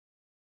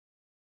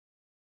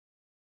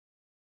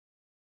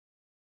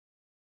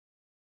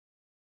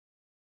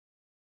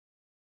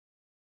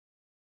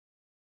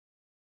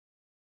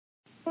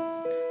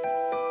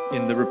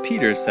In the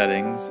repeater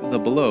settings, the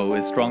below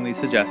is strongly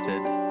suggested.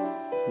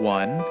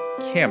 1.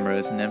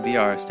 Cameras and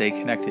NVR stay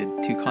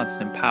connected to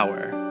constant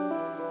power.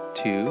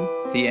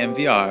 2. The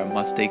NVR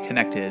must stay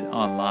connected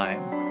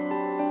online.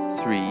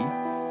 3.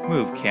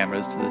 Move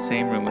cameras to the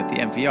same room with the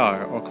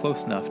NVR or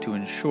close enough to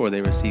ensure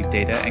they receive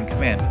data and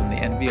command from the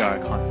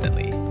NVR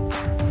constantly.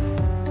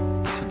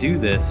 To do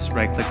this,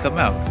 right-click the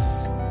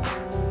mouse.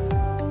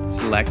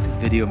 Select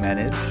Video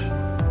Manage.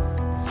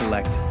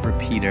 Select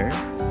Repeater.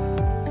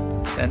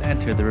 Then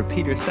enter the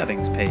repeater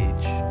settings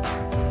page.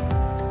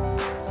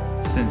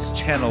 Since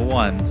channel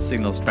 1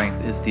 signal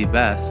strength is the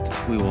best,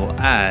 we will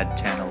add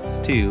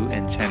channels 2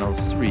 and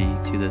channels 3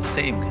 to the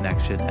same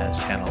connection as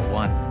channel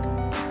 1.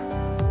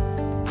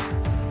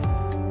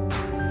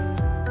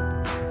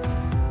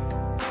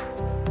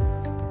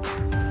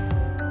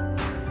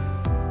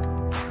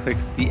 Click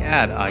the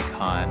Add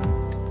icon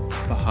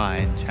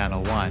behind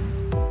channel 1.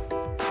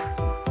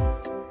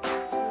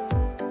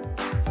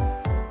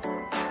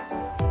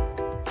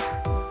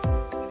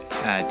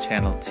 Add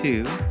channel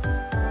 2,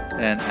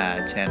 then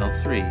add channel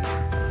 3.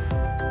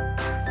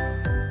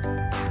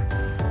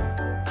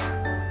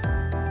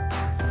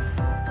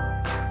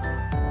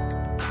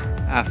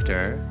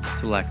 After,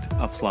 select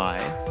Apply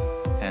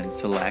and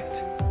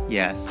select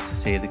Yes to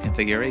save the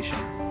configuration.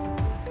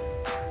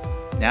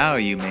 Now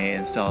you may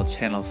install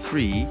channel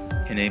 3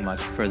 in a much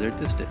further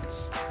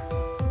distance.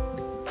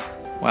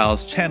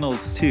 Whilst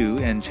channels 2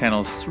 and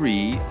channels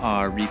 3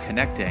 are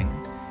reconnecting,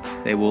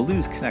 they will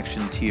lose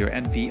connection to your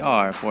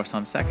NVR for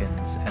some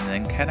seconds and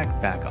then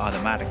connect back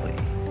automatically.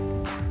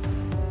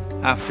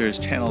 After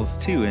channels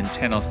 2 and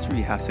channels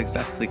 3 have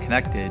successfully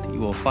connected, you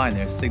will find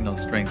their signal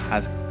strength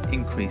has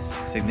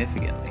increased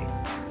significantly.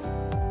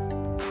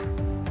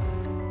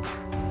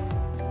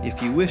 If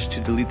you wish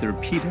to delete the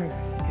repeater,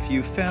 if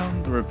you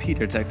found the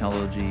repeater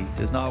technology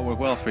does not work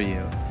well for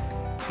you,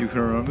 you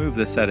can remove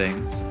the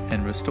settings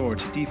and restore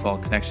to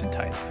default connection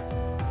type.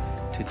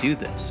 To do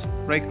this,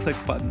 right-click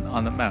button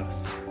on the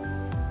mouse.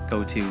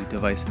 Go to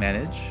Device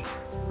Manage,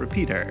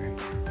 Repeater,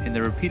 in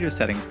the Repeater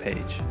Settings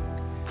page.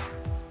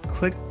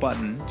 Click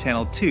button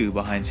Channel 2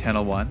 behind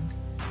Channel 1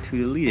 to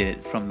delete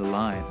it from the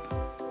line.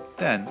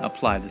 Then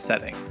apply the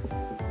setting.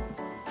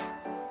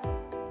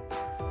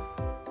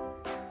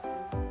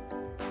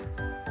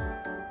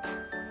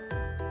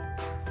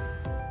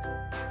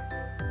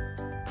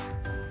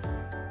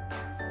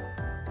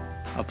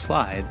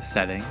 Apply the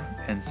setting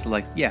and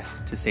select Yes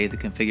to save the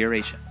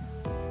configuration.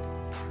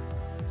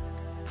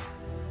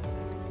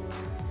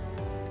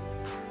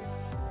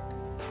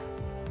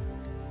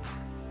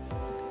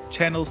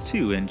 Channels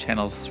 2 and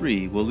channels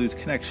 3 will lose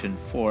connection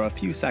for a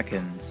few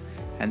seconds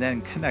and then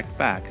connect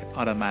back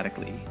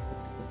automatically.